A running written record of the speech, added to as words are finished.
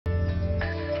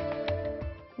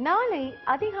நாளை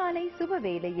அதிகாலை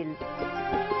சுபவேளையில்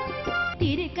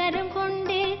திருக்கரம்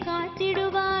கொண்டே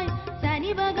காத்திடுவாய்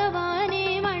சனி பகவானே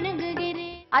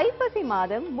வணங்குகிறேன். ஐப்பசி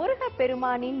மாதம்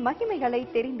முருகப்பெருமானின் மகிமைகளை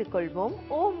தெரிந்து கொள்வோம்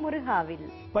ஓம் முருகாவில்.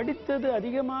 படித்தது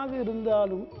அதிகமாக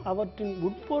இருந்தாலும் அவற்றின்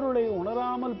உட்பொருளை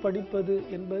உணராமல் படிப்பது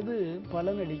என்பது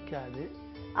பலனளிக்காது.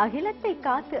 அகிலத்தை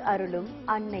காத்து அருளும்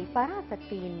அன்னை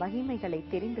பராசக்தியின் மகிமைகளை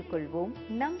தெரிந்து கொள்வோம்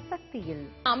நம் சக்தியில்.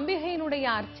 அம்பிகையினுடைய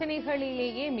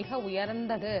அர்ச்சனைகளிலேயே மிக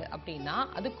உயர்ந்தது அப்படின்னா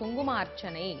அது குங்கும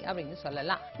அர்ச்சனை அப்படின்னு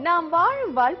சொல்லலாம். நாம்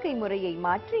வாழும் வாழ்க்கை முறையை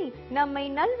மாற்றி நம்மை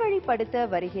நல்வழிப்படுத்த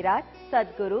வருகிறார்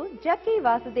சத்குரு ஜக்கி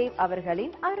வாசுதேவ்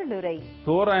அவர்களின் அருளுரை.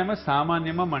 தோராயமா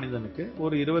சாமான்யமா மனிதனுக்கு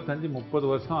ஒரு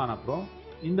 25-30 வருஷம் ஆனப்புறம்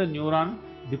இந்த நியூரான்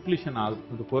டிப்ளிஷன்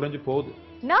ஆகுது, குறைஞ்சு போகுது.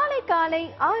 நாளை காலை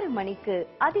 6 மணிக்கு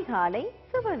அதிகாலை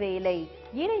சுபவேளை.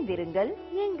 இணைந்திருங்கள்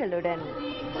எங்களுடன்.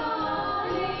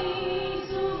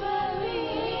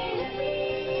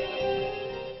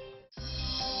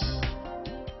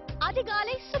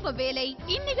 அதிகாலை சுபவேளை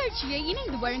இந்நிகழ்ச்சியை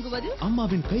இணைந்து வழங்குவது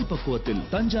அம்மாவின் கைப்பக்குவத்தில்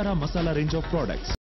தஞ்சாரா மசாலா ரேஞ்ச் ஆஃப் ப்ராடக்ட்ஸ்.